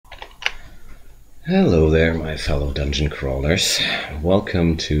Hello there, my fellow dungeon crawlers.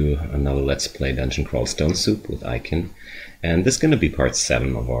 Welcome to another Let's Play Dungeon Crawl Stone Soup with Ic0n. And this is going to be part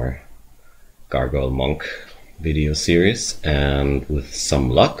 7 of our Gargoyle Monk video series. And with some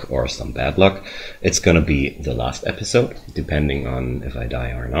luck, or some bad luck, it's going to be the last episode, depending on if I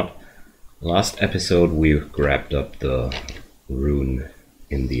die or not. Last episode we grabbed up the rune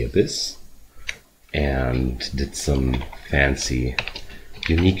in the abyss and did some fancy,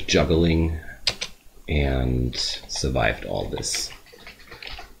 unique juggling and survived all this.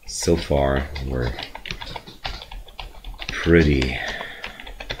 So far we're pretty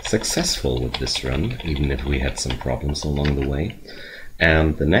successful with this run, even if we had some problems along the way.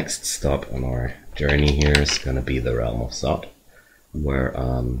 And the next stop on our journey here is gonna be the Realm of Zot, where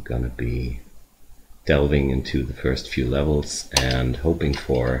I'm gonna be delving into the first few levels and hoping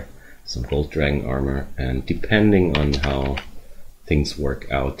for some gold dragon armor, and depending on how things work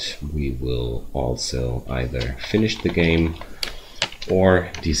out, we will also either finish the game or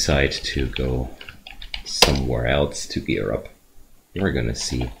decide to go somewhere else to gear up. We're gonna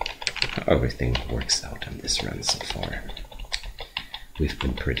see how everything works out on this run so far. We've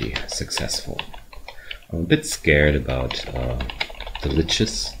been pretty successful. I'm a bit scared about the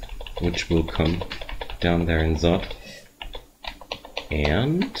liches which will come down there in Zot,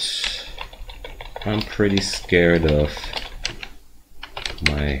 and I'm pretty scared of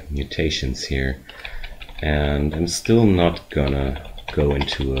my mutations here, and I'm still not gonna go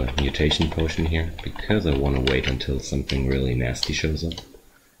into a mutation potion here because I want to wait until something really nasty shows up,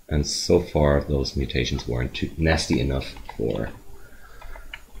 and so far those mutations weren't too nasty enough for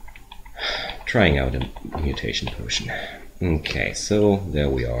trying out a mutation potion. Okay, so there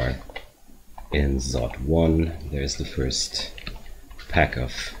we are in Zot 1. There's the first pack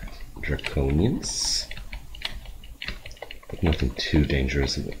of draconians, but nothing too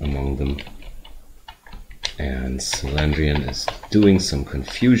dangerous among them. And Celandrion is doing some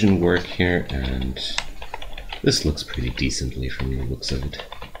confusion work here, and this looks pretty decently from the looks of it.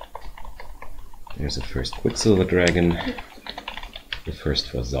 There's a first Quicksilver dragon, the first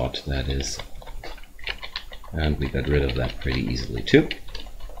for Zot, that is, and we got rid of that pretty easily too.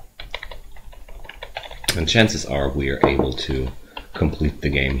 And chances are we are able to complete the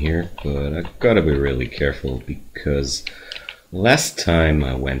game here, but I gotta be really careful because last time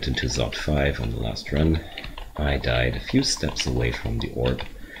I went into Zot 5 on the last run, I died a few steps away from the orb,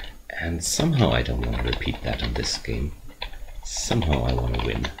 and somehow I don't want to repeat that in this game. Somehow I want to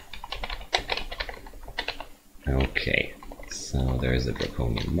win. Okay, so there's a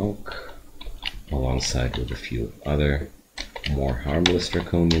Draconian Monk, alongside with a few other more harmless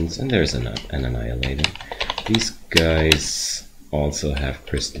Draconians, and there's an Annihilator. These guys also have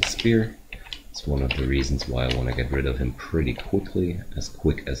Crystal Spear. It's one of the reasons why I want to get rid of him pretty quickly, as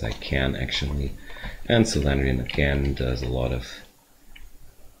quick as I can actually. And Celandrion again does a lot of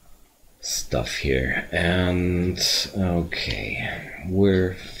stuff here. And okay,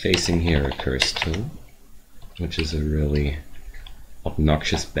 we're facing here a Cursed Toe, which is a really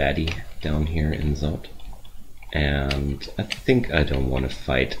obnoxious baddie down here in Zot. And I think I don't want to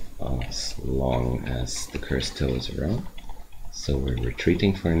fight as long as the Cursed Toe is around. So we're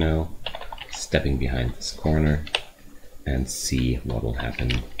retreating for now, stepping behind this corner, and see what will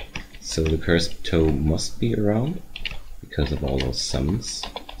happen. So the Cursed Toe must be around because of all those summons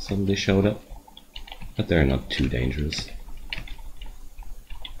suddenly showed up, but they're not too dangerous.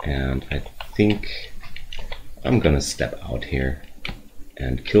 And I think I'm gonna step out here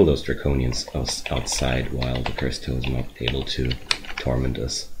and kill those Draconians outside while the Cursed Toe is not able to torment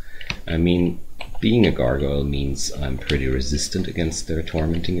us. I mean, being a gargoyle means I'm pretty resistant against their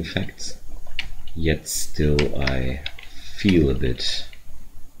tormenting effects, yet still I feel a bit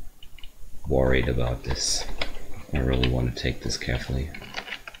worried about this. I really want to take this carefully.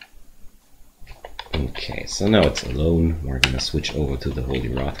 Okay, so now it's alone. We're gonna switch over to the Holy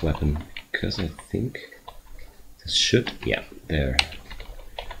Wrath weapon, because I think this should, yeah, they're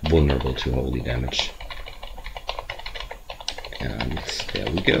vulnerable to holy damage. And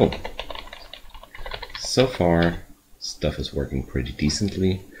there we go. So far, stuff is working pretty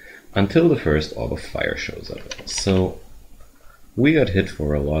decently, until the first Orb of Fire shows up. So we got hit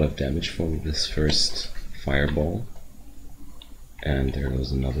for a lot of damage from this first fireball, and there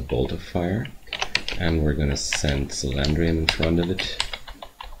goes another bolt of fire, and we're gonna send Celandrion in front of it,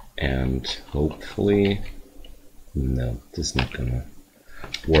 and hopefully, no, this is not gonna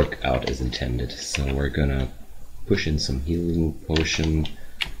work out as intended. So we're gonna push in some healing potion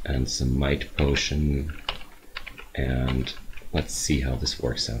and some might potion, and let's see how this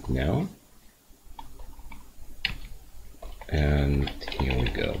works out now. And here we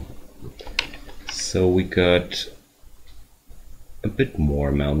go. So we got a bit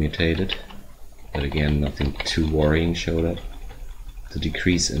more malmutated, but again, nothing too worrying showed up. The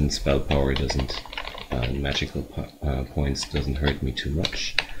decrease in spell power doesn't, magical points doesn't hurt me too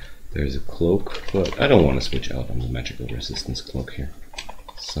much. There's a cloak, but I don't want to switch out on the magical resistance cloak here.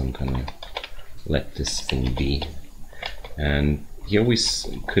 So I'm gonna let this thing be. And here we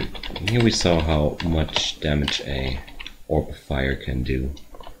saw how much damage a orb of fire can do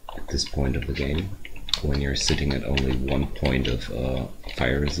at this point of the game, when you're sitting at only 1 point of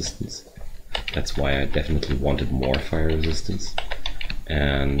fire resistance. That's why I definitely wanted more fire resistance.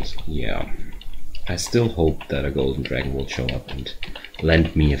 And yeah, I still hope that a golden dragon will show up and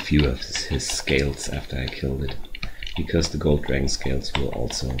lend me a few of his scales after I killed it, because the gold dragon scales will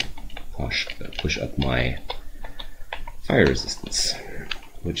also push up my fire resistance,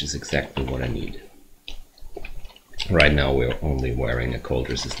 which is exactly what I need. Right now we're only wearing a cold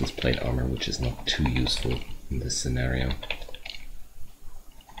resistance plate armor, which is not too useful in this scenario.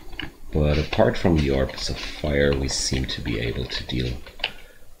 But apart from the orbs of fire, we seem to be able to deal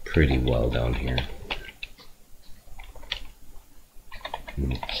pretty well down here.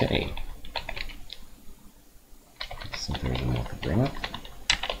 Okay. So there's a moth of rock.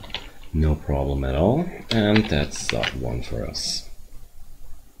 No problem at all. And that's Zod 1 for us.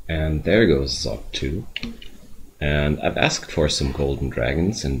 And there goes Zod 2. And I've asked for some golden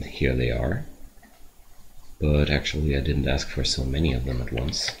dragons, and here they are. But actually I didn't ask for so many of them at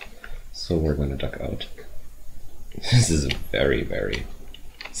once. So we're gonna duck out. This is a very, very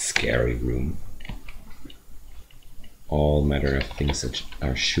scary room. All matter of things that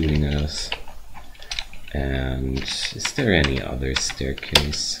are shooting at us. And is there any other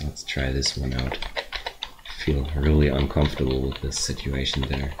staircase? Let's try this one out. I feel really uncomfortable with this situation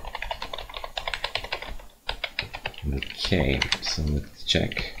there. Okay, so let's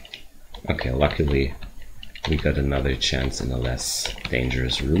check. Okay, luckily we got another chance in a less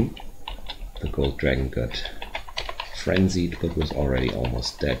dangerous room. The gold dragon got frenzied but was already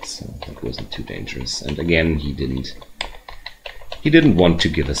almost dead, so that wasn't too dangerous. And again, he didn't want to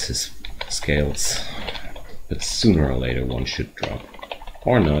give us his scales, but sooner or later one should drop.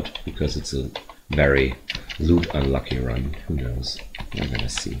 Or not, because it's a very loot unlucky run, who knows, we're gonna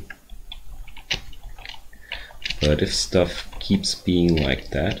see. But if stuff keeps being like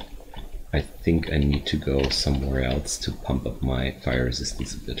that, I think I need to go somewhere else to pump up my fire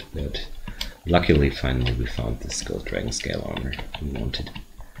resistance a bit, but luckily finally we found this gold dragon scale armor we wanted.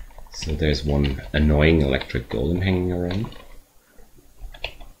 So there's one annoying electric golem hanging around,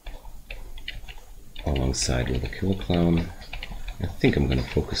 alongside with a killer clown. I think I'm gonna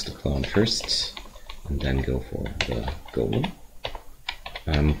focus the clown first, and then go for the golem.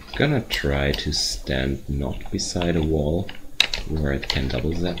 I'm gonna try to stand not beside a wall where it can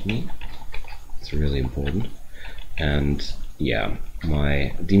double zap me. It's really important. And yeah,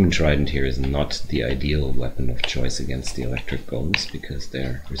 my demon trident here is not the ideal weapon of choice against the electric golems, because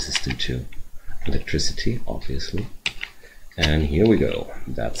they're resistant to electricity, obviously. And here we go.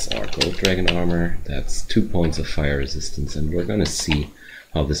 That's our gold dragon armor. That's 2 points of fire resistance, and we're gonna see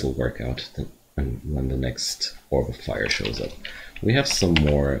how this will work out when the next orb of fire shows up. We have some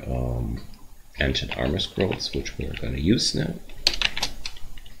more ancient armor scrolls, which we're gonna use now.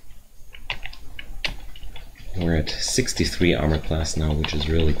 We're at 63 armor class now, which is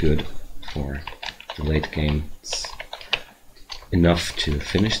really good for the late game. It's enough to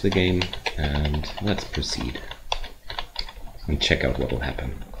finish the game, and let's proceed and check out what will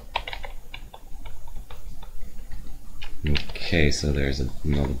happen. Okay, so there's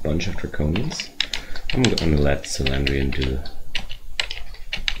another bunch of draconians. I'm gonna let Celandrion do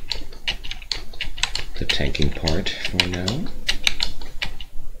the tanking part for now.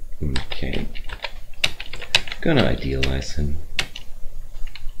 Okay. Gonna idealize him.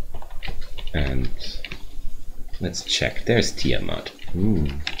 And let's check. There's Tiamat.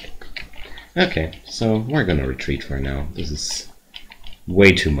 Okay, so we're gonna retreat for now. This is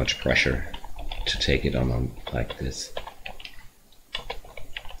way too much pressure to take it on like this.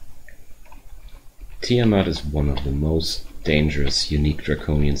 Tiamat is one of the most dangerous, unique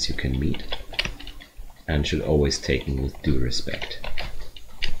draconians you can meet, and should always be taken with due respect.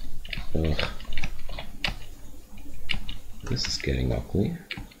 Ugh. This is getting ugly.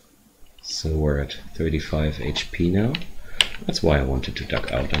 So we're at 35 HP now. That's why I wanted to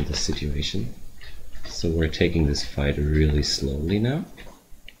duck out on this situation. So we're taking this fight really slowly now.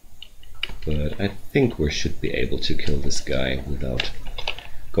 But I think we should be able to kill this guy without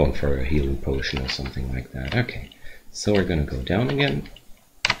going for a healing potion or something like that. Okay, so we're gonna go down again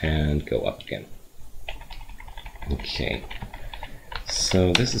and go up again. Okay,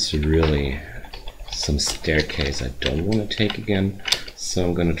 so this is really some staircase I don't want to take again, so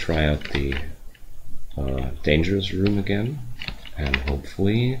I'm gonna try out the dangerous room again and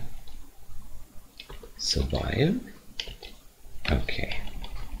hopefully survive. Okay.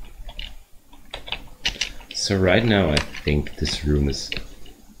 So right now I think this room is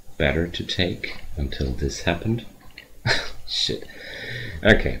better to take until this happened. Shit.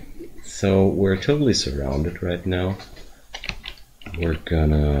 Okay, so we're totally surrounded right now. We're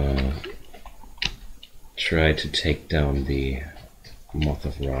gonna try to take down the Moth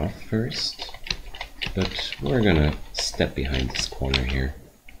of Wrath first, but we're gonna step behind this corner here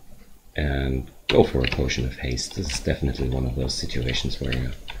and go for a potion of haste. This is definitely one of those situations where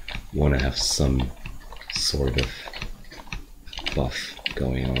you want to have some sort of buff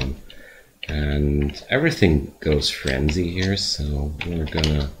going on. And everything goes frenzy here, so we're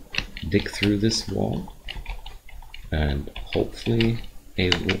gonna dig through this wall and hopefully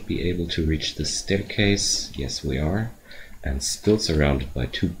be able to reach the staircase. Yes, we are. And still surrounded by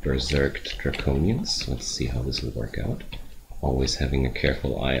two berserked draconians. Let's see how this will work out. Always having a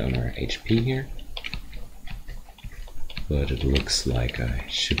careful eye on our HP here. But it looks like I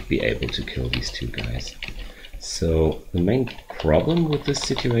should be able to kill these two guys. So the main problem with this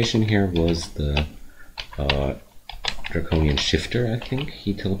situation here was the Draconian Shifter, I think.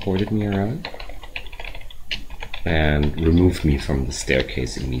 He teleported me around and removed me from the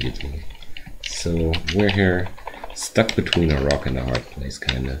staircase immediately. So we're here stuck between a rock and a hard place,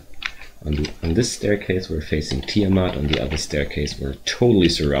 kinda. On this staircase we're facing Tiamat, on the other staircase we're totally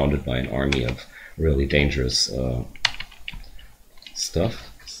surrounded by an army of really dangerous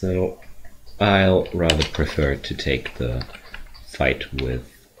stuff. So I'll rather prefer to take the fight with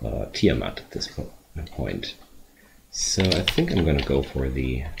Tiamat at this point. So I think I'm gonna go for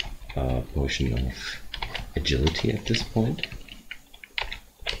the potion of agility at this point.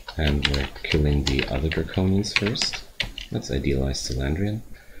 And we're killing the other draconians first. Let's idealize Celandrion.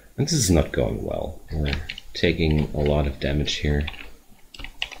 And this is not going well. We're taking a lot of damage here.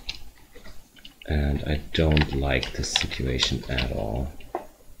 And I don't like this situation at all.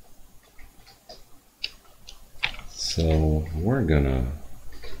 So we're gonna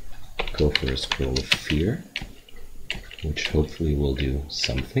go for a Scroll of Fear, which hopefully will do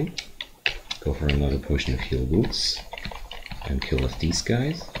something. Go for another potion of Heal Wounds and kill off these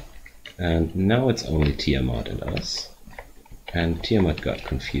guys. And now it's only Tiamat and us. And Tiamat got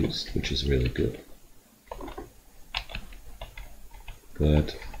confused, which is really good.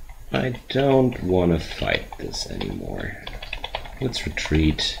 But I don't want to fight this anymore. Let's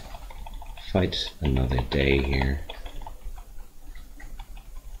retreat. Fight another day here.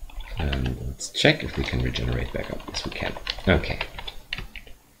 And let's check if we can regenerate back up. Yes, we can. Okay.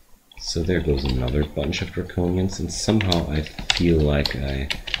 So there goes another bunch of draconians, and somehow I feel like I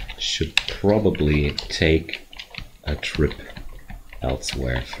should probably take a trip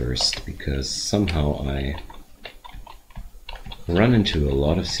elsewhere first, because somehow I run into a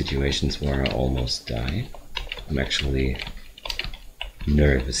lot of situations where I almost die. I'm actually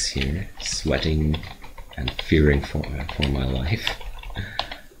nervous here, sweating and fearing for my life.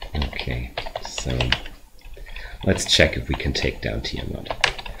 Okay, so let's check if we can take down Tiamat.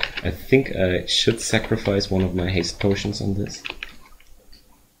 I think I should sacrifice one of my haste potions on this.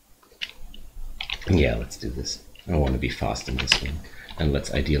 Yeah, let's do this. I want to be fast in this one. And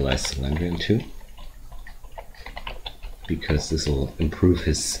let's idealize Celandrion too, because this will improve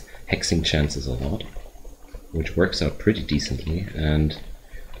his hexing chances a lot, which works out pretty decently. And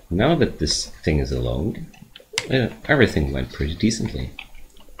now that this thing is alone, everything went pretty decently.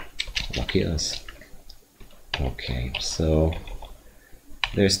 Lucky us. Okay, so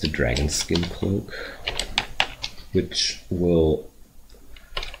there's the dragon skin cloak, which will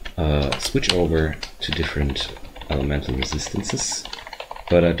switch over to different elemental resistances,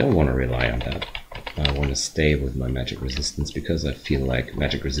 but I don't want to rely on that. I want to stay with my magic resistance, because I feel like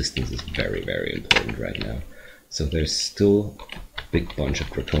magic resistance is very, very important right now. So there's still a big bunch of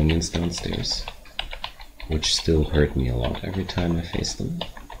draconians downstairs, which still hurt me a lot every time I face them.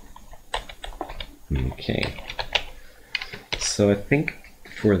 Okay, so I think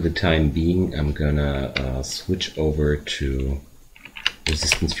for the time being I'm gonna switch over to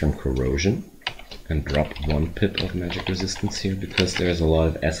resistance from corrosion and drop 1 pip of magic resistance here, because there's a lot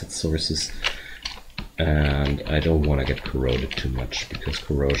of acid sources and I don't want to get corroded too much, because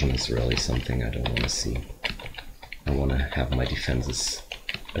corrosion is really something I don't want to see. I want to have my defenses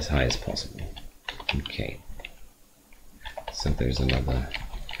as high as possible. Okay, so there's another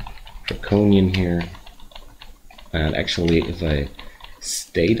draconian here, and actually if I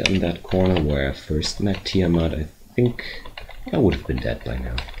stayed on that corner where I first met Tiamat, I think I would have been dead by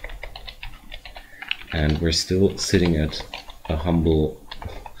now. And we're still sitting at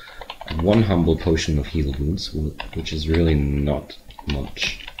one humble potion of healed wounds, which is really not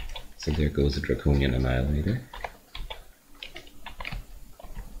much. So there goes a Draconian Annihilator.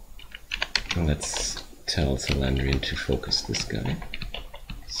 Let's tell Celandrion to focus this guy.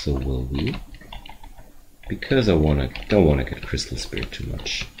 So will we. Because I don't want to get Crystal Spear too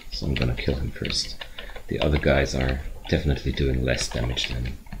much, so I'm gonna kill him first. The other guys are definitely doing less damage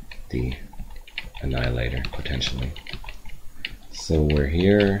than the Annihilator, potentially. So we're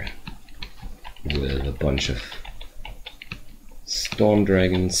here with a bunch of Storm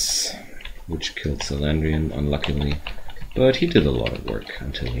Dragons, which killed Celandrion, unluckily, but he did a lot of work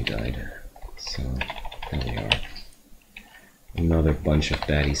until he died. So there we are. Another bunch of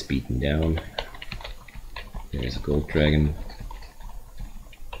baddies beaten down. There's a Gold Dragon.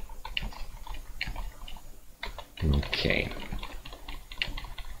 Okay.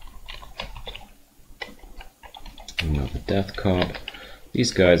 Another Death Cob.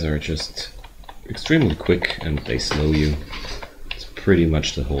 These guys are just extremely quick and they slow you. It's pretty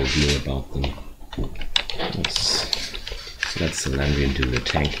much the whole deal about them. Let's let Celandrion do the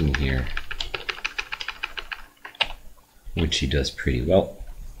tanking here, which he does pretty well,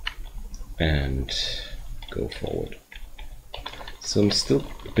 and go forward. So I'm still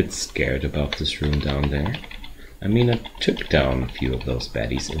a bit scared about this room down there. I mean, I took down a few of those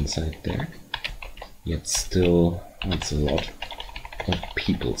baddies inside there, yet still that's a lot of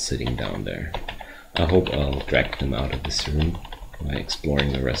people sitting down there. I hope I'll drag them out of this room by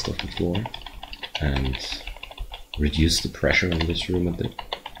exploring the rest of the floor and reduce the pressure on this room a bit.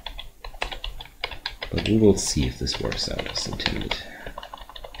 But we will see if this works out as intended.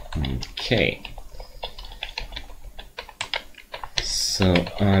 Okay. So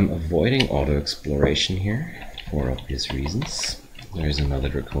I'm avoiding auto exploration here for obvious reasons. There's another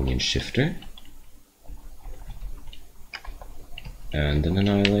Draconian Shifter. And an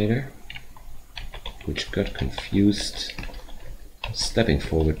Annihilator, which got confused. Stepping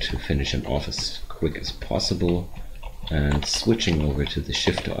forward to finish him off as quick as possible, and switching over to the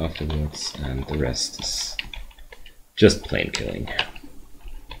Shifter afterwards, and the rest is just plain killing.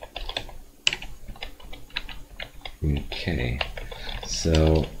 Okay,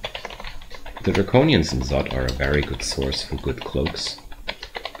 so the Draconians in Zod are a very good source for good cloaks,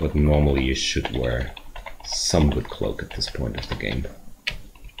 but normally you should wear some good cloak at this point of the game.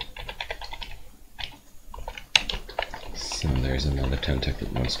 So there's another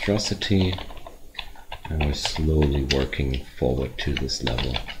tentacled monstrosity, and we're slowly working forward to this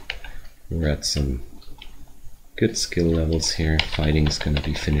level. We're at some good skill levels here. Fighting's gonna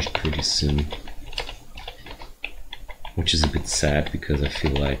be finished pretty soon, which is a bit sad because I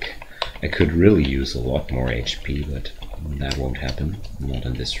feel like I could really use a lot more HP, but that won't happen. Not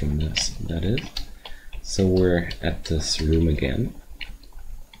in this room, that is. So we're at this room again,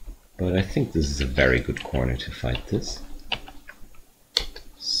 but I think this is a very good corner to fight this.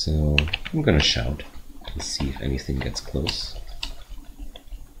 So I'm gonna shout to see if anything gets close.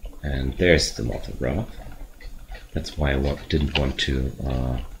 And there's the Moth of Wrath. That's why I didn't want to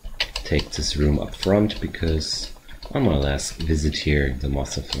take this room up front, because on my last visit here, the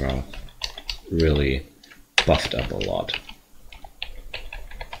Moth of Wrath really buffed up a lot.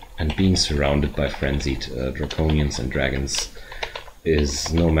 And being surrounded by frenzied Draconians and Dragons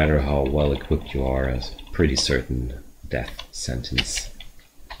is, no matter how well equipped you are, a pretty certain death sentence,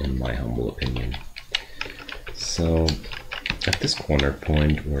 in my humble opinion. So at this corner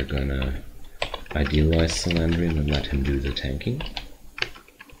point we're gonna idealize Celandrion and let him do the tanking.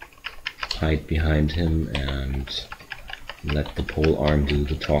 Hide behind him and let the pole arm do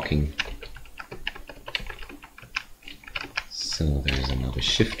the talking. So there's another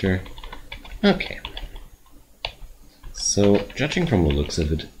Shifter. Okay. So judging from the looks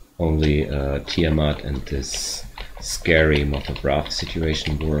of it, only Tiamat and this scary Moth of Wrath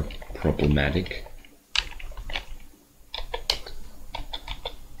situation were problematic.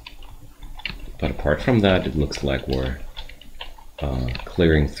 But apart from that, it looks like we're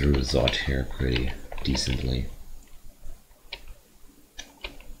clearing through Zod here pretty decently.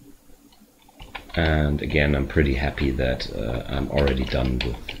 And again, I'm pretty happy that I'm already done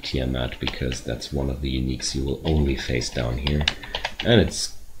with Tiamat, because that's one of the uniques you will only face down here. And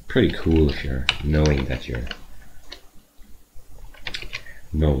it's pretty cool if you're knowing that you're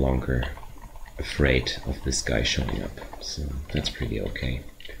no longer afraid of this guy showing up. So that's pretty okay.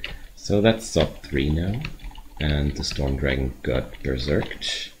 So that's Zod 3 now, and the Storm Dragon got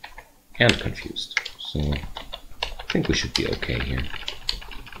berserked and confused. So I think we should be okay here.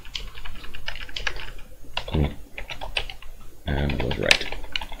 And I was right.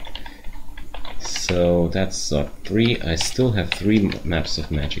 So so that's 3. I still have 3 maps of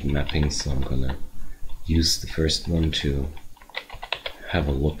magic mapping, so I'm gonna use the first one to have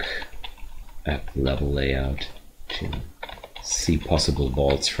a look at the level layout to see possible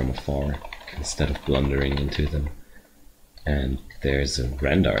vaults from afar instead of blundering into them. And there's a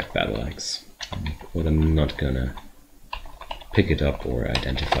Grandart battle axe, but I'm not gonna pick it up or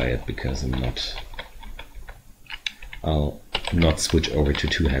identify it because I'll not switch over to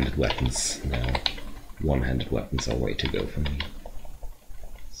two-handed weapons now. One-handed weapons are way to go for me.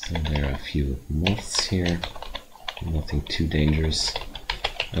 So there are a few moths here, nothing too dangerous.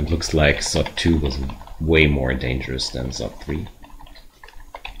 And looks like Zot 2 was way more dangerous than Zot 3.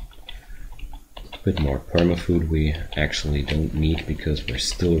 A bit more permafood we actually don't need because we're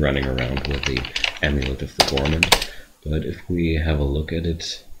still running around with the Amulet of the Gorman. But if we have a look at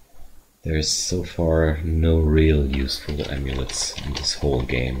it, there's so far no real useful amulets in this whole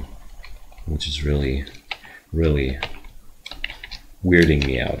game, which is really, really weirding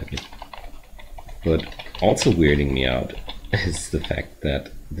me out a bit. But also weirding me out is the fact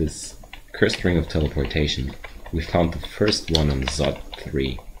that this Cursed Ring of Teleportation, we found the first one on Zot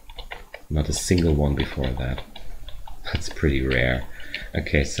 3. Not a single one before that. That's pretty rare.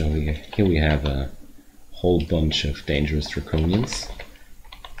 Okay, so here we have a whole bunch of dangerous draconians.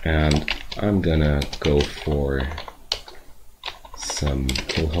 And I'm gonna go for some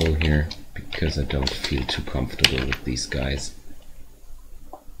kill hole here because I don't feel too comfortable with these guys.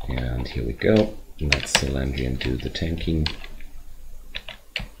 And here we go. Let Celandrion do the tanking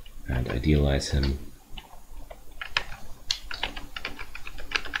and idealize him.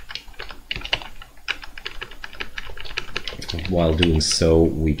 While doing so,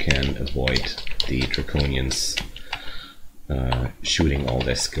 we can avoid the draconians shooting all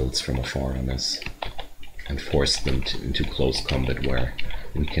their skills from afar on us and force them into close combat where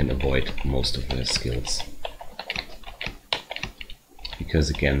we can avoid most of their skills. Because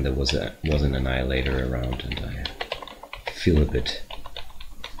again, there was an annihilator around and I feel a bit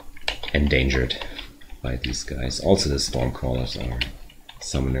endangered by these guys. Also the Stormcrawlers are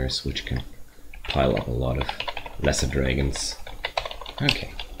summoners which can pile up a lot of lesser dragons.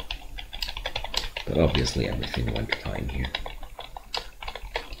 Okay. But obviously everything went fine here.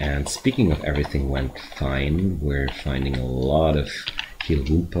 And speaking of everything went fine, we're finding a lot of heal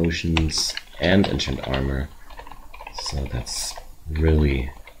wound potions and enchant armor. So that's really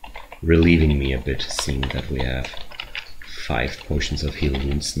relieving me a bit, seeing that we have 5 potions of heal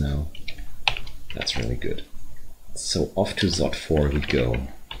wounds now. That's really good. So off to Zot 4 we go.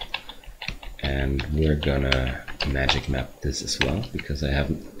 And we're gonna magic map this as well, because I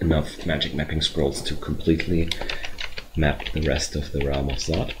have enough magic mapping scrolls to completely map the rest of the realm of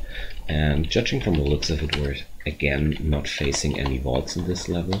Zot. And judging from the looks of it, we're again not facing any vaults in this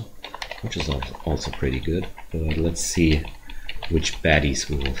level, which is also pretty good. But let's see which baddies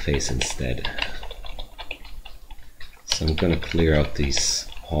we will face instead. So I'm gonna clear out these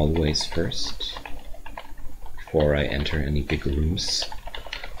hallways first, before I enter any big rooms,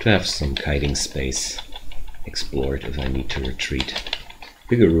 to have some kiting space explored if I need to retreat.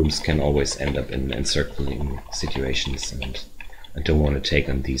 Bigger rooms can always end up in encircling situations, and I don't want to take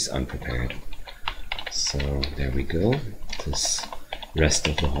on these unprepared. So there we go. This rest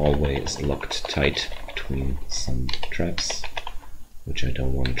of the hallway is locked tight between some traps, which I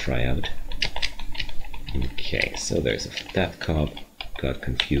don't want to try out. Okay, so there's a death cob, got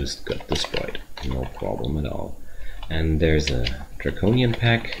confused, got destroyed, no problem at all. And there's a draconian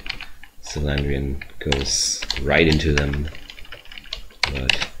pack. Celandrion goes right into them,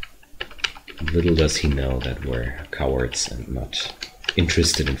 but little does he know that we're cowards and not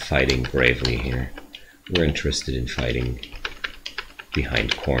interested in fighting bravely here. We're interested in fighting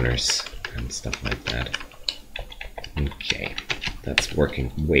behind corners and stuff like that. Okay, that's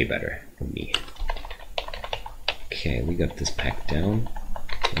working way better for me. Okay, we got this pack down.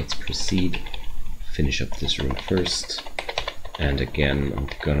 Let's proceed. Finish up this room first. And again, I'm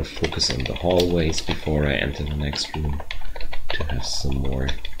gonna focus on the hallways before I enter the next room to have some more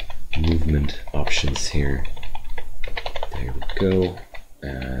movement options here. There we go.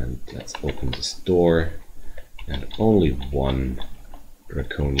 And let's open this door. And only one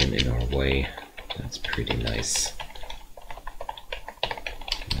draconian in our way. That's pretty nice.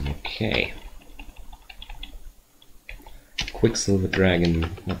 Okay. Quicksilver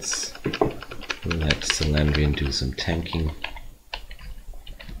Dragon. Let's let Celandrion do some tanking.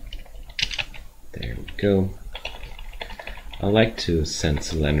 There we go. I like to send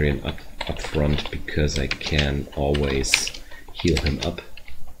Celandrion up front because I can always heal him up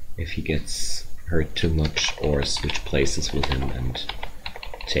if he gets hurt too much, or switch places with him and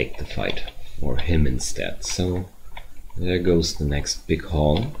take the fight or him instead. So there goes the next big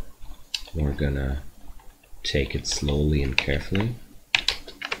haul. We're gonna take it slowly and carefully.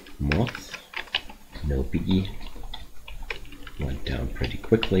 Moth, no biggie. Went down pretty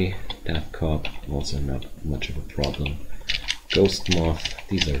quickly. Death Cop, also not much of a problem. Ghost Moth,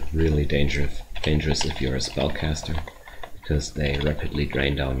 these are really dangerous if you're a spellcaster, because they rapidly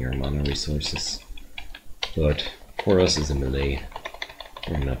drain down your mana resources. But for us as a melee,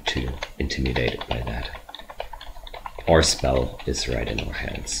 we're not too intimidated by that. Our spell is right in our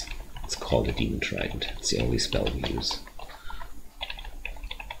hands. It's called a Demon Trident. It's the only spell we use.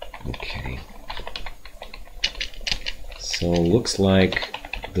 Okay. So looks like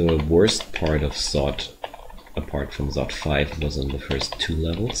the worst part of Zod, apart from Zod 5, was on the first 2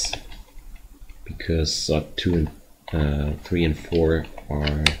 levels. Because Zod 2 and 3 and 4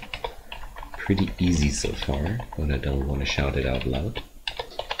 are pretty easy so far, but I don't want to shout it out loud.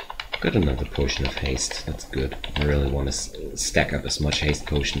 Got another potion of haste, that's good. I really want to stack up as much haste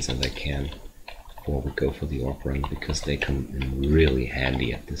potions as I can before we go for the orb run, because they come in really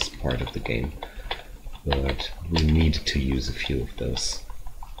handy at this part of the game. But we need to use a few of those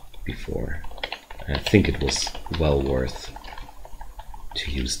before. I think it was well worth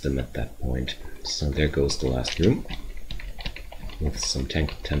to use them at that point. So there goes the last room, with some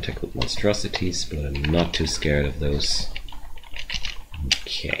tentacled monstrosities, but I'm not too scared of those.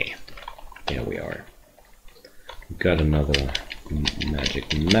 Okay. There we are. We've got another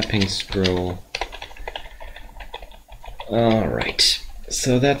magic mapping scroll. Alright,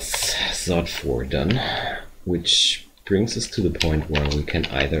 so that's Zod 4 done, which brings us to the point where we can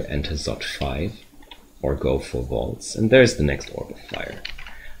either enter Zod 5 or go for vaults, and there's the next Orb of Fire.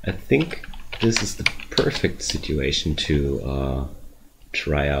 I think this is the perfect situation to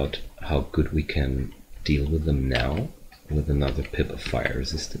try out how good we can deal with them now, with another pip of fire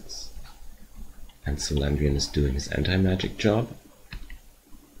resistance. And Celandrion is doing his anti-magic job.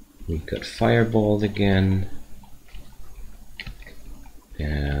 We got fireballed again.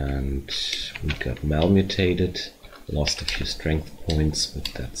 And we got malmutated. Lost a few strength points, but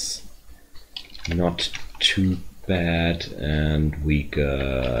that's not too bad. And we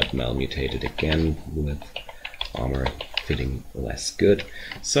got malmutated again with armor fitting less good.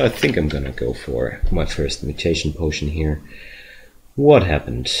 So I think I'm gonna go for my first mutation potion here. What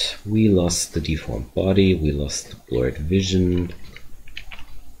happened? We lost the deformed body, we lost the blurred vision,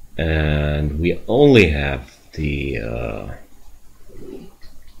 and we only have the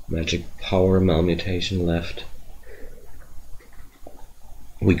magic power malmutation left.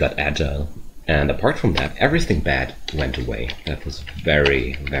 We got agile, and apart from that, everything bad went away. That was a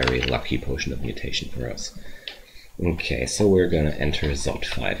very, very lucky potion of mutation for us. Okay, so we're gonna enter Zod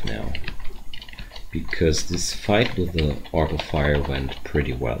 5 now, because this fight with the Orb of Fire went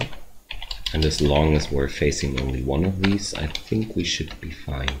pretty well, and as long as we're facing only one of these, I think we should be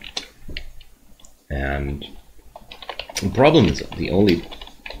fine. And the problem is the only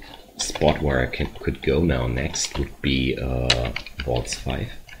spot where I could go now next would be Vaults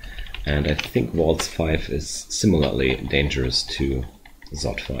 5, and I think Vaults 5 is similarly dangerous to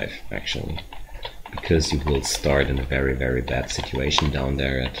Zod 5 actually, because you will start in a very, very bad situation down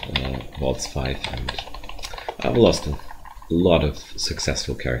there at Vaults 5, and I've lost a lot of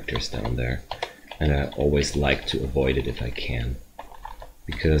successful characters down there, and I always like to avoid it if I can,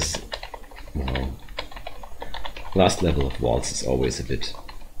 because, well, last level of Vaults is always a bit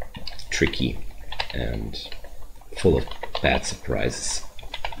tricky and full of bad surprises,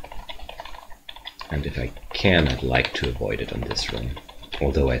 and if I can, I'd like to avoid it on this run,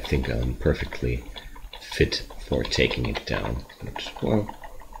 although I think I'm perfectly fit for taking it down, but well,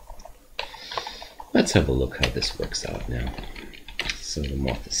 let's have a look how this works out now. So the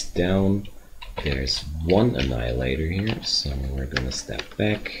moth is down, there's one annihilator here, so we're gonna step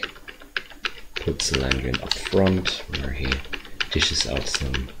back, put Celandrion up front, where he dishes out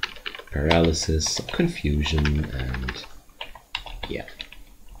some paralysis, some confusion, and yeah,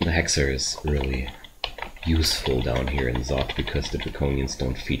 the Hexer is really useful down here in Zod, because the Draconians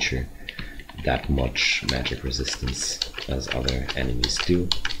don't feature that much magic resistance as other enemies do,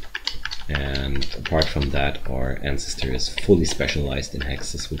 and apart from that, our ancestor is fully specialized in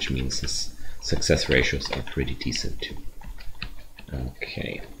hexes, which means his success ratios are pretty decent too.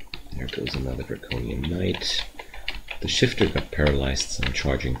 Okay, there goes another Draconian Knight. The shifter got paralyzed, so I'm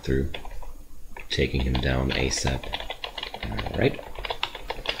charging through, taking him down ASAP. Alright,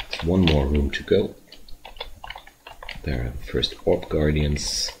 there's one more room to go. There are the first Orb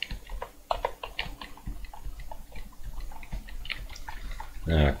Guardians.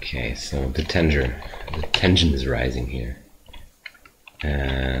 Okay, so the tension is rising here.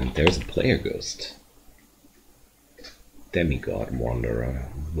 And there's a player ghost. Demigod Wanderer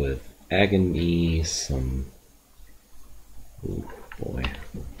with agony, some... Oh boy.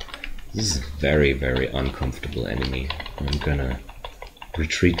 This is a very, very uncomfortable enemy. I'm gonna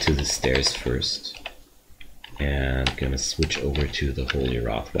retreat to the stairs first. And gonna switch over to the Holy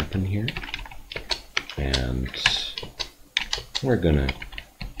Wrath weapon here. And we're gonna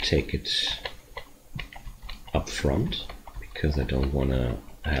take it up front, because I don't want to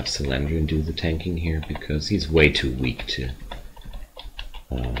have Celandrion do the tanking here, because he's way too weak to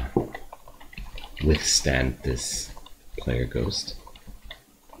withstand this player ghost.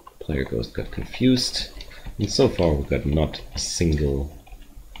 Player ghost got confused, and so far we got not a single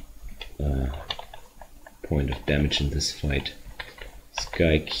point of damage in this fight. This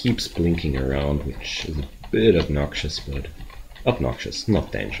guy keeps blinking around, which is a bit obnoxious, but obnoxious,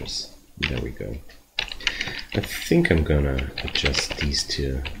 not dangerous. There we go. I think I'm gonna adjust these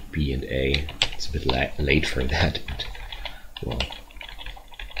to B and A. It's a bit late for that, but well,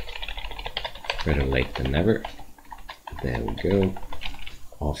 better late than never. There we go.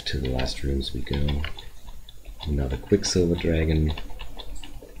 Off to the last rooms we go. Another Quicksilver Dragon.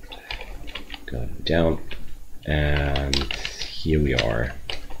 Got him down. And here we are,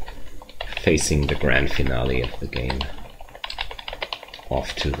 facing the grand finale of the game.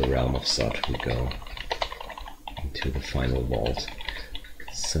 Off to the Realm of Zot we go. Into the final vault.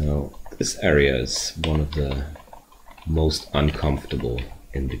 So this area is one of the most uncomfortable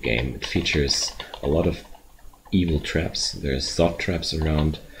in the game. It features a lot of evil traps. There's Zot traps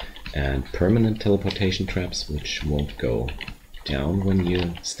around and permanent teleportation traps which won't go down when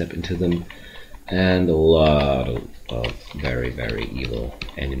you step into them, and a lot of very, very evil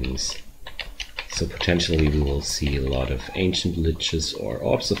enemies. So potentially we will see a lot of ancient liches or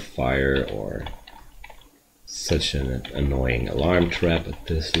orbs of fire, or such an annoying alarm trap at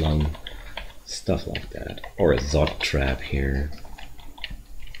this long, stuff like that, or a Zot trap here.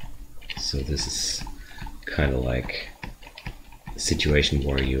 So this is kind of like a situation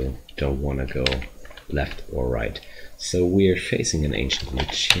where you don't want to go left or right. So we're facing an ancient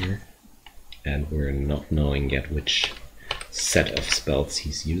lich here, and we're not knowing yet which set of spells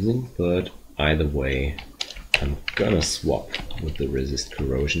he's using, but either way I'm gonna swap with the resist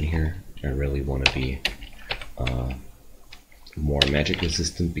corrosion here. I really want to be more magic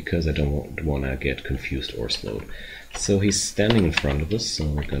resistant, because I don't want to get confused or slowed. So he's standing in front of us, so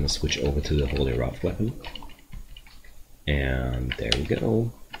we're going to switch over to the Holy Wrath weapon. And there we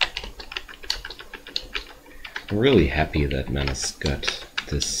go. I'm really happy that Manus got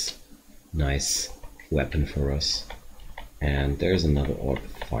this nice weapon for us. And there's another Orb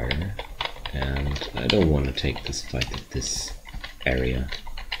of Fire. And I don't want to take this fight at this area.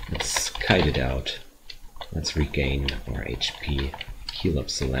 Let's kite it out. Let's regain our HP, heal up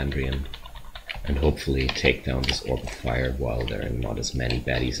Celandrion, and hopefully take down this Orb of Fire while there are not as many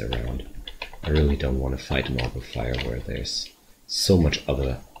baddies around. I really don't want to fight an Orb of Fire where there's so much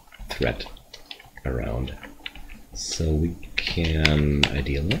other threat around. So we can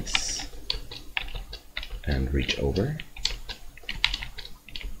idealize and reach over.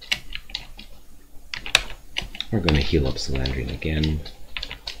 We're going to heal up Celandrion again.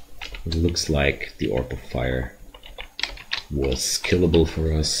 It looks like the Orb of Fire was killable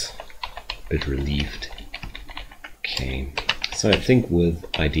for us. A bit relieved. Okay, so I think with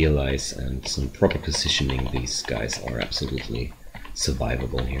Idealize and some proper positioning, these guys are absolutely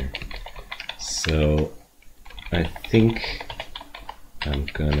survivable here. So I think I'm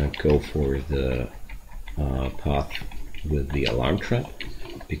gonna go for the path with the alarm trap,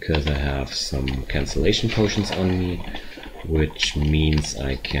 because I have some cancellation potions on me, which means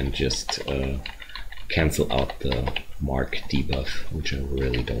I can just cancel out the mark debuff, which I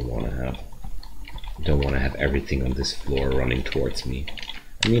really don't want to have. I don't want to have everything on this floor running towards me.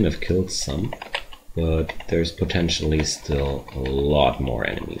 I mean, I've killed some, but there's potentially still a lot more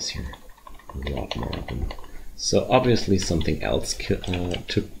enemies here. A lot more of them. So obviously something else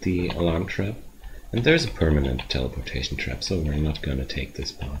took the alarm trap, and there's a permanent teleportation trap, so we're not going to take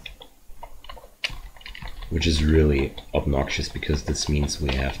this path. Which is really obnoxious, because this means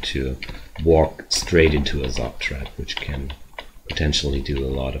we have to walk straight into a Zot trap, which can potentially do a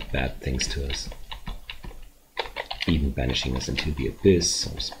lot of bad things to us. Even banishing us into the abyss,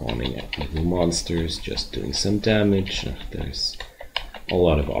 or spawning at evil monsters, just doing some damage. There's a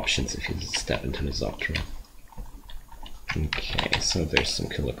lot of options if you step into a Zot trap. Okay, so there's some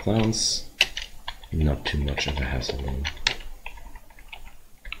killer clowns. Not too much of a hassle though.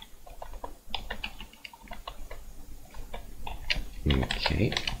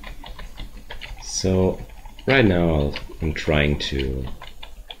 Okay, so right now I'm trying to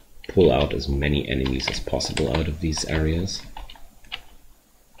pull out as many enemies as possible out of these areas.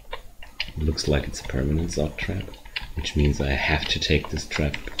 It looks like it's a permanent Zod trap, which means I have to take this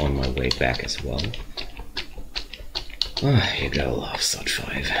trap on my way back as well. Ah, you gotta love Zod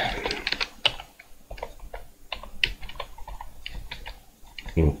 5.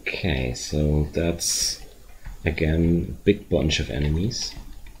 Okay, so that's again a big bunch of enemies,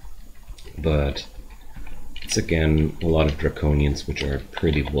 but it's again a lot of Draconians which are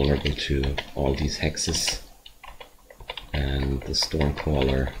pretty vulnerable to all these hexes, and the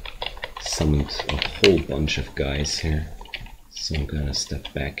Stormcaller summoned a whole bunch of guys here, so I'm gonna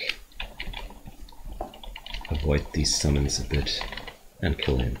step back, avoid these summons a bit, and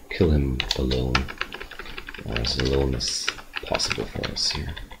kill him alone, or as alone as possible for us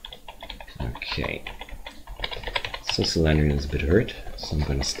here. Okay, so Celandrion is a bit hurt, so I'm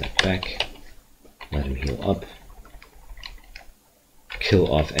gonna step back, let him heal up,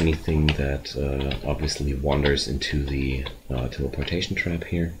 kill off anything that obviously wanders into the teleportation trap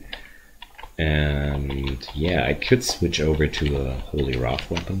here. And yeah, I could switch over to a Holy Wrath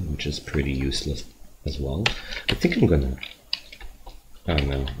weapon, which is pretty useless as well. I think I'm gonna... Oh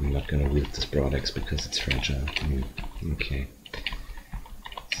no, I'm not gonna wield this Broad Axe because it's fragile. Okay.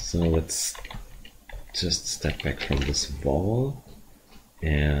 So let's just step back from this wall.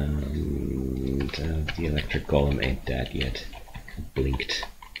 And the electric golem ain't dead yet. It blinked.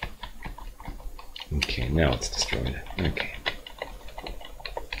 Okay, now it's destroyed. Okay.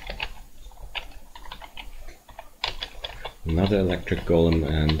 Another electric golem,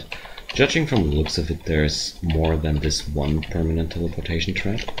 and judging from the looks of it, there's more than this one permanent teleportation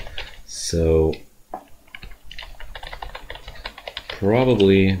trap. So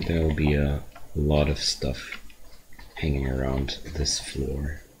probably there will be a lot of stuff hanging around this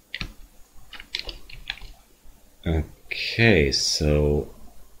floor. Okay, so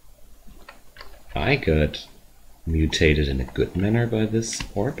I got mutated in a good manner by this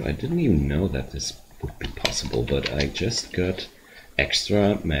orb. I didn't even know that this would be possible, but I just got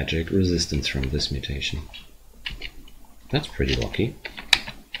extra magic resistance from this mutation. That's pretty lucky.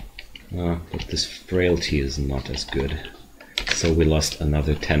 But this frailty is not as good. So we lost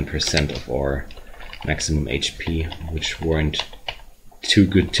another 10% of our maximum HP, which weren't too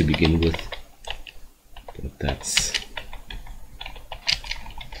good to begin with. But that's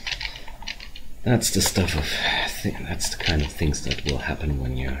the stuff of that's the kind of things that will happen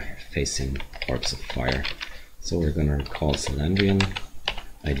when you're facing orbs of fire. So we're gonna recall Celandrion,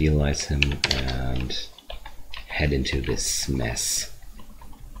 idealize him, and head into this mess.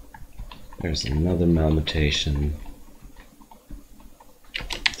 There's another malmutation.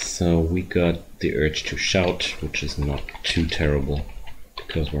 So we got the urge to shout, which is not too terrible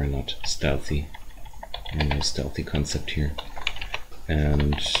because we're not stealthy. There's no stealthy concept here.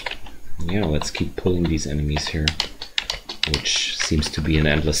 And yeah, let's keep pulling these enemies here, which seems to be an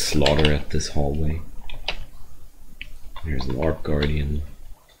endless slaughter at this hallway. There's an Orb Guardian.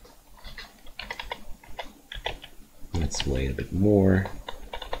 Let's wait a bit more.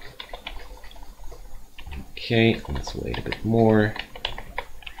 Okay, let's wait a bit more.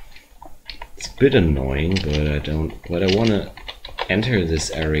 It's a bit annoying, but I want to enter this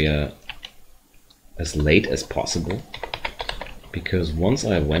area as late as possible, because once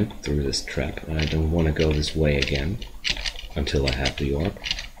I went through this trap, I don't want to go this way again until I have the orb.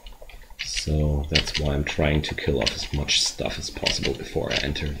 So that's why I'm trying to kill off as much stuff as possible before I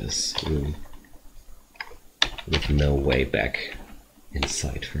enter this room, with no way back in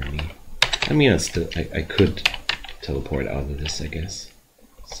sight for me. I mean, I could teleport out of this, I guess.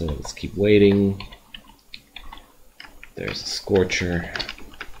 So let's keep waiting. There's a Scorcher.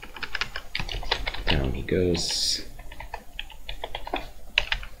 Down he goes.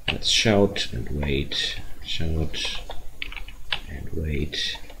 Let's shout and wait. Shout and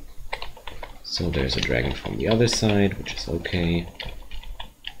wait. So there's a dragon from the other side, which is okay.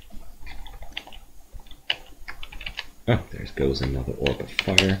 Oh, there goes another orb of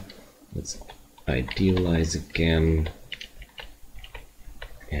fire. Let's idealize again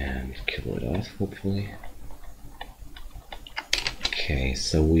and kill it off, hopefully. Okay,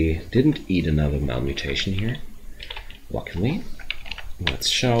 so we didn't eat another malmutation here, luckily. Let's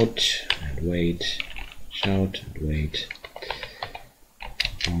shout and wait, shout and wait.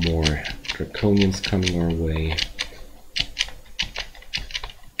 More Draconians coming our way.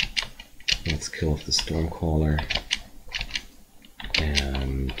 Let's kill off the Stormcaller.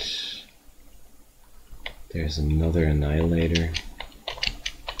 And there's another Annihilator.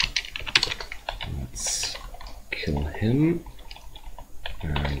 Let's kill him.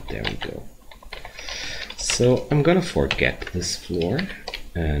 And there we go. So So I'm gonna forget this floor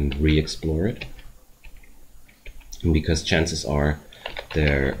and re-explore it, because chances are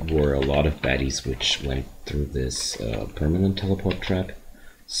there were a lot of baddies which went through this permanent teleport trap.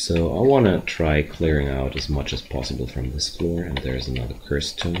 So I want to try clearing out as much as possible from this floor. And there's another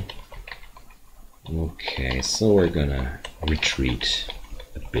cursed tomb. Okay, so we're gonna retreat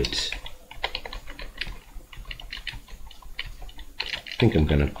a bit. I think I'm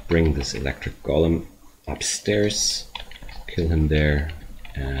gonna bring this electric golem upstairs, kill him there,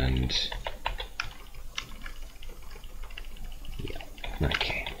 and yeah,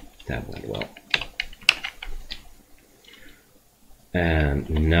 okay, that went well. And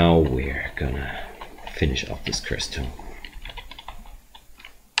now we're gonna finish off this cursed tomb.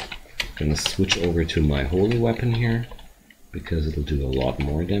 Gonna switch over to my holy weapon here, because it'll do a lot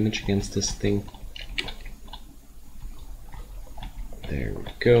more damage against this thing. There we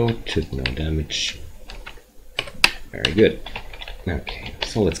go, took no damage. Very good. Okay,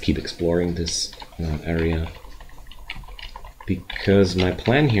 so let's keep exploring this area, because my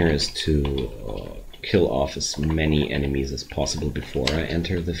plan here is to kill off as many enemies as possible before I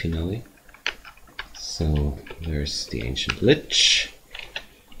enter the finale. So there's the Ancient Lich.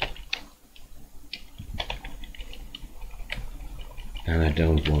 And I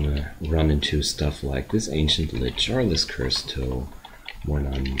don't want to run into stuff like this Ancient Lich or this Cursed Toe when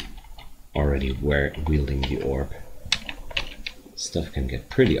I'm already wielding the orb. Stuff can get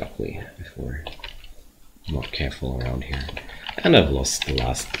pretty ugly if we're not careful around here. And I've lost the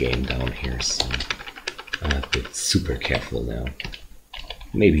last game down here, so I have to be super careful now.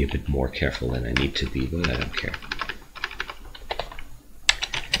 Maybe a bit more careful than I need to be, but I don't care.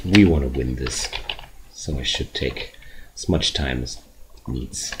 We want to win this, so I should take as much time as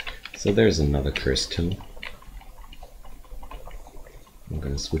needs. So there's another Cursed Toe. I'm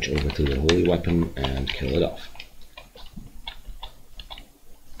going to switch over to the holy weapon and kill it off.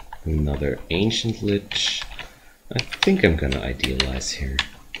 Another Ancient Lich. I think I'm going to idealize here.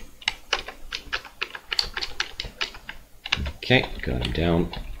 Okay, got him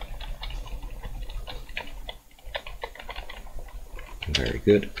down. Very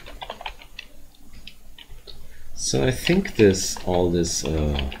good. So I think all this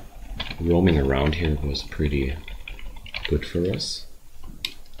roaming around here was pretty good for us.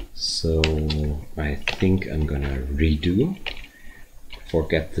 So I think I'm gonna redo,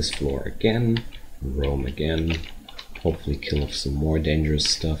 forget this floor again, roam again, hopefully kill off some more dangerous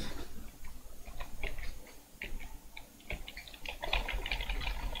stuff.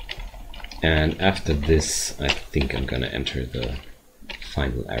 And after this, I think I'm gonna enter the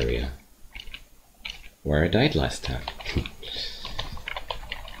final area where I died last time.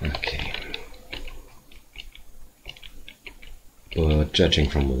 Okay. But judging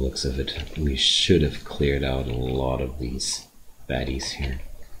from the looks of it, we should have cleared out a lot of these baddies here.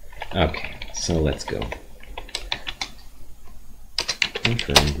 Okay, so let's go.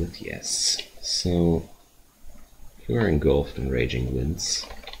 Confirmed with yes. So, if we are engulfed in raging winds,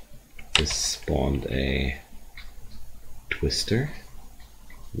 this spawned a twister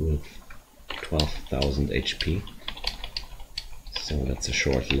with 12,000 HP. So that's a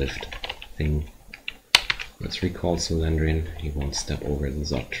short-lived thing. Let's recall Celandrion. He won't step over the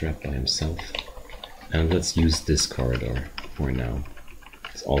Zod trap by himself. And let's use this corridor for now.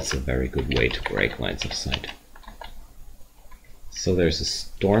 It's also a very good way to break lines of sight. So there's a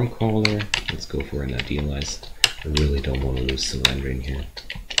Stormcaller. Let's go for an idealized. I really don't want to lose Celandrion here.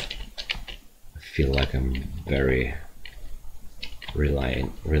 I feel like I'm very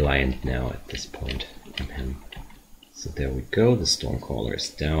reliant now at this point on him. So there we go, the Stormcaller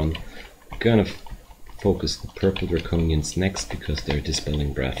is down. I'm gonna focus the purple Draconians next because their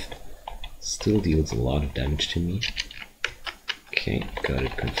Dispelling Breath still deals a lot of damage to me. Okay, got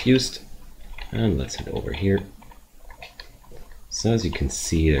it confused. And let's head over here. So as you can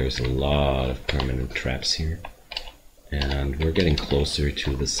see, there's a lot of permanent traps here. And we're getting closer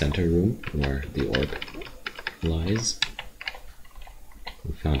to the center room where the orb lies.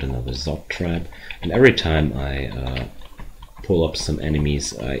 We found another Zod trap, and every time I pull up some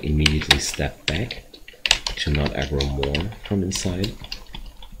enemies, I immediately step back to not aggro more from inside.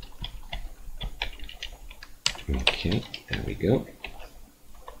 Okay, there we go.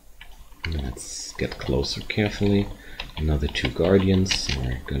 Let's get closer carefully. Another 2 Guardians, so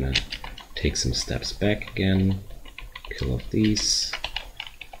we're gonna take some steps back again. Kill off these.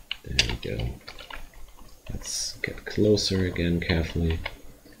 There we go. Let's get closer again carefully.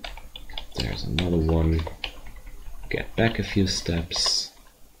 There's another one. Get back a few steps.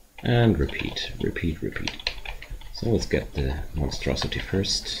 And repeat, repeat, repeat. So let's get the monstrosity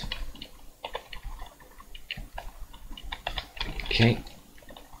first. Okay.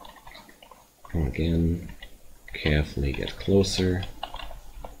 Again, carefully get closer.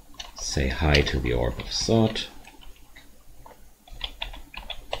 Say hi to the Orb of Sod.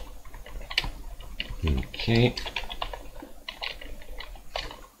 Okay.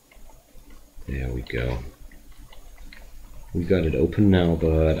 There we go. We got it open now,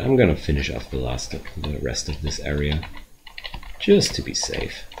 but I'm gonna finish off the rest of this area, just to be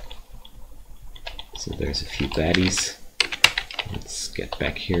safe. So there's a few baddies. Let's get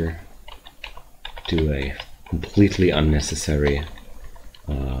back here. Do a completely unnecessary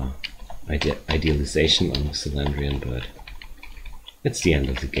idealization on Celandrion, but it's the end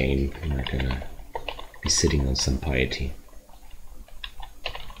of the game. I'm not gonna be sitting on some piety.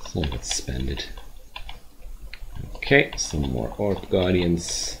 So let's spend it. Okay, some more Orb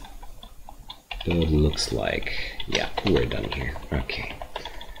Guardians. But it looks like, yeah, we're done here. Okay.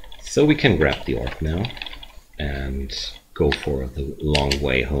 So we can grab the Orb now and go for the long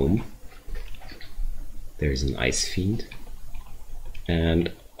way home. There's an Ice Fiend.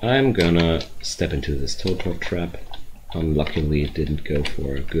 And I'm gonna step into this teleport trap. Unluckily it didn't go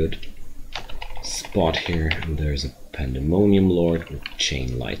for a good spot here. And there's a Pandemonium Lord with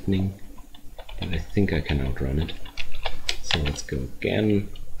Chain Lightning. But I think I can outrun it. So let's go again.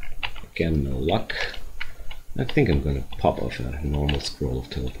 Again, no luck. I think I'm gonna pop off a normal scroll of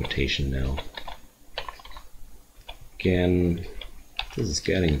teleportation now. Again, this is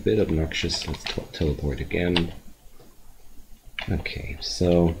getting a bit obnoxious. Let's teleport again. Okay,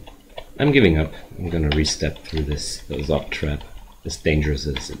 so I'm giving up. I'm gonna restep through this Zop trap, as dangerous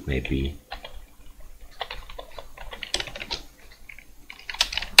as it may be.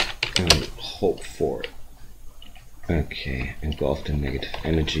 And hope for it. Okay, engulfed in negative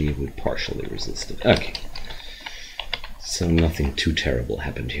energy, we partially resisted. Okay. So nothing too terrible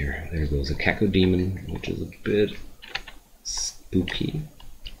happened here. There goes a Cacodemon, which is a bit spooky,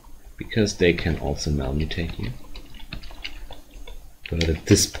 because they can also malmutate you. But at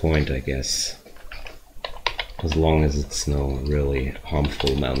this point, I guess, as long as it's no really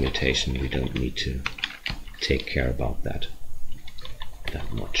harmful malmutation, we don't need to take care about that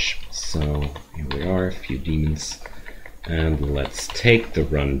much. So here we are, a few demons, and let's take the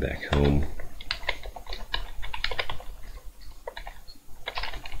run back home.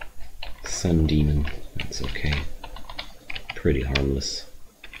 Sun Demon, that's okay. Pretty harmless.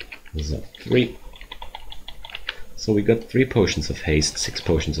 Is up 3. So we got 3 potions of haste, 6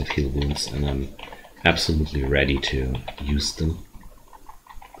 potions of heal wounds, and I'm absolutely ready to use them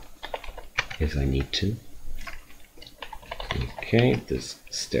if I need to. Okay, this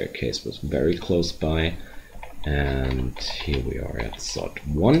staircase was very close by, and here we are at Zod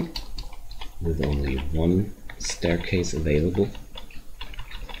 1 with only 1 staircase available.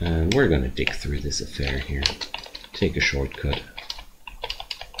 And we're gonna dig through this affair here, take a shortcut.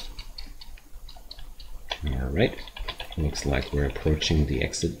 Alright, looks like we're approaching the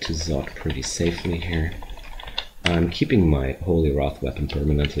exit to Zod pretty safely here. I'm keeping my Holy Wrath weapon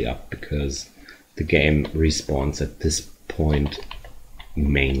permanently up because the game respawns at this point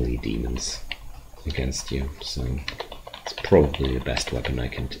mainly demons against you, so it's probably the best weapon I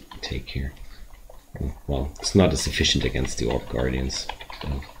can take here. Well, it's not as efficient against the Orb Guardians,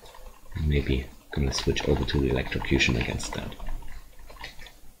 so maybe I'm gonna switch over to the electrocution against that.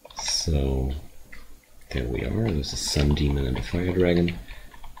 So there we are, there's a Sun Demon and a Fire Dragon,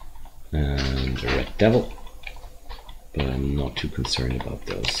 and a Red Devil, but I'm not too concerned about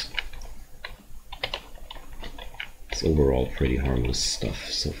those. It's overall pretty harmless stuff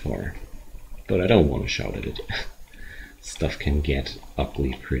so far, but I don't want to shout at it. Stuff can get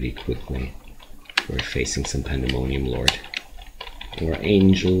ugly pretty quickly. We're facing some Pandemonium Lord, or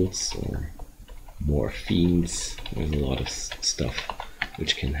angels, or more fiends. There's a lot of stuff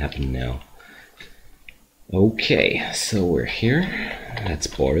which can happen now. Okay, so we're here. That's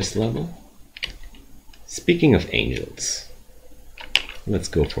Boris level. Speaking of angels, let's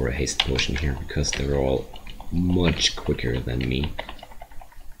go for a haste potion here, because they're all much quicker than me.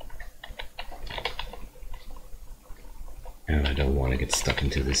 And I don't want to get stuck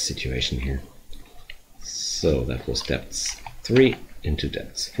into this situation here. So that was depths 3 into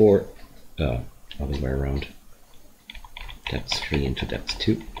depths 4. Other way around. Depths 3 into depths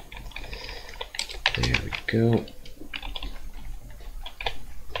 2. There we go.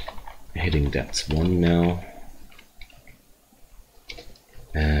 Hitting depths 1 now.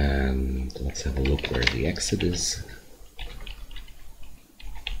 And let's have a look where the exit is.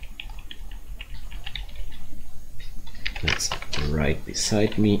 That's right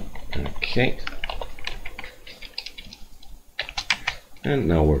beside me. Okay. And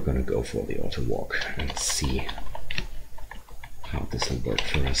now we're gonna go for the auto walk and see how this will work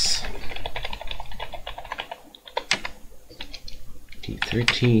for us.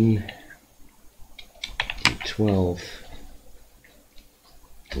 D13, D12,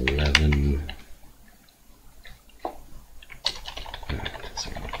 11. That's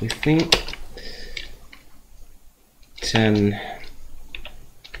what we think. 10,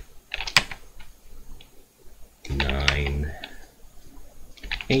 9,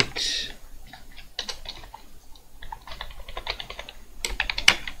 8,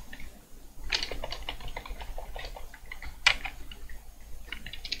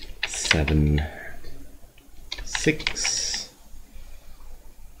 7, 6,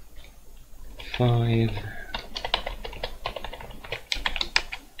 5,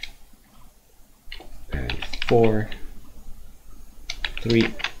 and 4,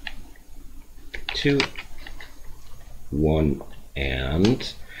 3, 2, 1,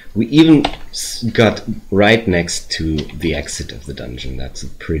 and we even got right next to the exit of the dungeon. That's a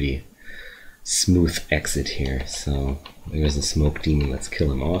pretty smooth exit here. So there's a smoke demon, let's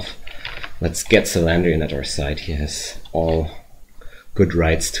kill him off. Let's get Celandrion at our side. He has all good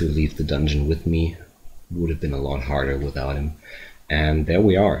rights to leave the dungeon with me. Would have been a lot harder without him. And there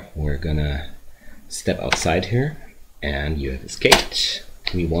we are. We're gonna step outside here, and you have escaped.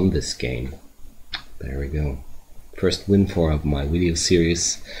 We won this game. There we go. First win for my video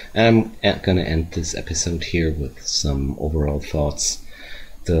series. And I'm gonna end this episode here with some overall thoughts.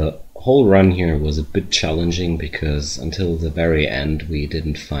 The whole run here was a bit challenging because until the very end we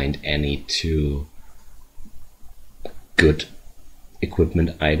didn't find any too good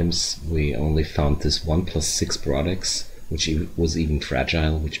equipment items. We only found this 1+6 products, which was even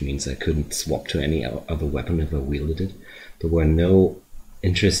fragile, which means I couldn't swap to any other weapon if I wielded it. There were no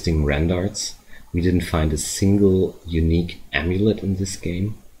interesting randarts. We didn't find a single unique amulet in this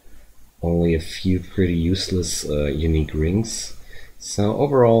game. Only a few pretty useless unique rings. So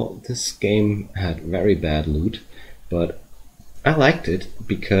overall, this game had very bad loot, but I liked it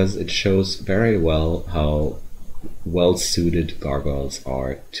because it shows very well how well-suited gargoyles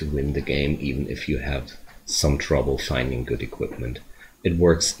are to win the game, even if you have some trouble finding good equipment. It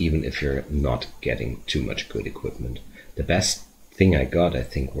works even if you're not getting too much good equipment. The best thing I got, I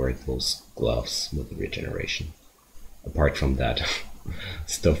think, were those gloves with regeneration. Apart from that,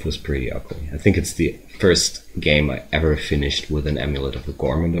 stuff was pretty ugly. I think it's the first game I ever finished with an amulet of the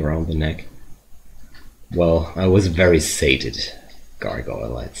Gormand around the neck. Well, I was a very sated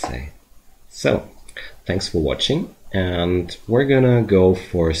gargoyle, I'd say. So, thanks for watching, and we're gonna go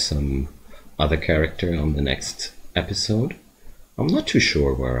for some other character on the next episode. I'm not too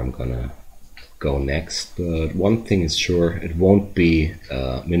sure where I'm gonna go next, but one thing is sure, it won't be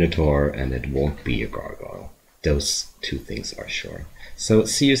a Minotaur and it won't be a gargoyle. Those two things are sure. So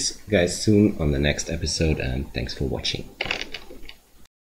see you guys soon on the next episode, and thanks for watching.